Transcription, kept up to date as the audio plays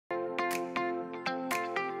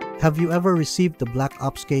Have you ever received the Black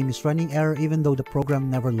Ops game is running error even though the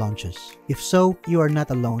program never launches? If so, you are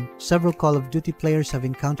not alone. Several Call of Duty players have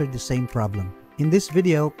encountered the same problem. In this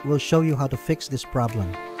video, we'll show you how to fix this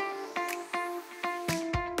problem.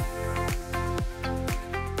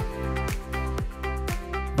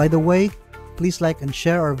 By the way, please like and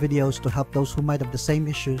share our videos to help those who might have the same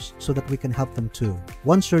issues so that we can help them too.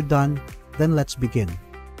 Once you're done, then let's begin.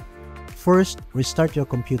 First, restart your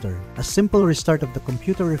computer. A simple restart of the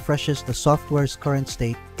computer refreshes the software's current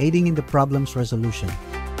state, aiding in the problem's resolution.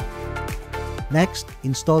 Next,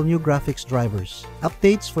 install new graphics drivers.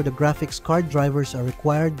 Updates for the graphics card drivers are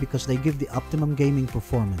required because they give the optimum gaming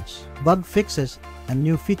performance. Bug fixes and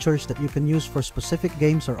new features that you can use for specific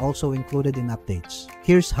games are also included in updates.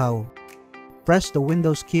 Here's how. Press the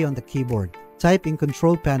Windows key on the keyboard. Type in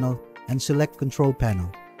Control Panel and select Control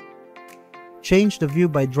Panel. Change the view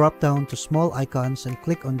by drop-down to small icons and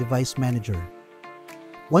click on Device Manager.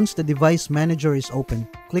 Once the Device Manager is open,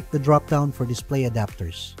 click the drop-down for display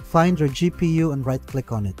adapters. Find your GPU and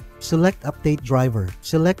right-click on it. Select Update Driver.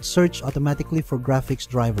 Select Search automatically for graphics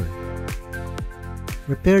driver.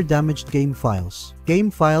 Repair damaged game files.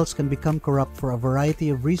 Game files can become corrupt for a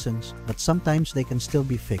variety of reasons, but sometimes they can still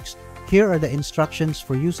be fixed. Here are the instructions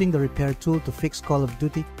for using the repair tool to fix Call of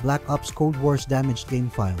Duty Black Ops Cold War's damaged game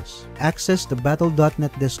files. Access the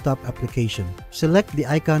Battle.net desktop application. Select the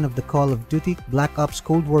icon of the Call of Duty Black Ops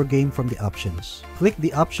Cold War game from the options. Click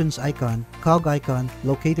the options icon, cog icon,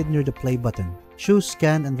 located near the play button. Choose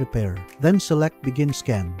Scan and Repair. Then select Begin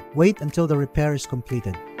Scan. Wait until the repair is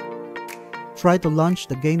completed. Try to launch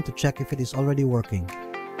the game to check if it is already working.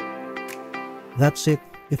 That's it.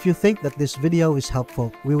 If you think that this video is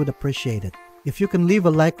helpful, we would appreciate it. If you can leave a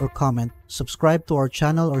like or comment, subscribe to our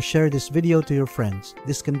channel or share this video to your friends.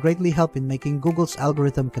 This can greatly help in making Google's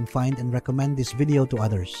algorithm can find and recommend this video to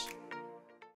others.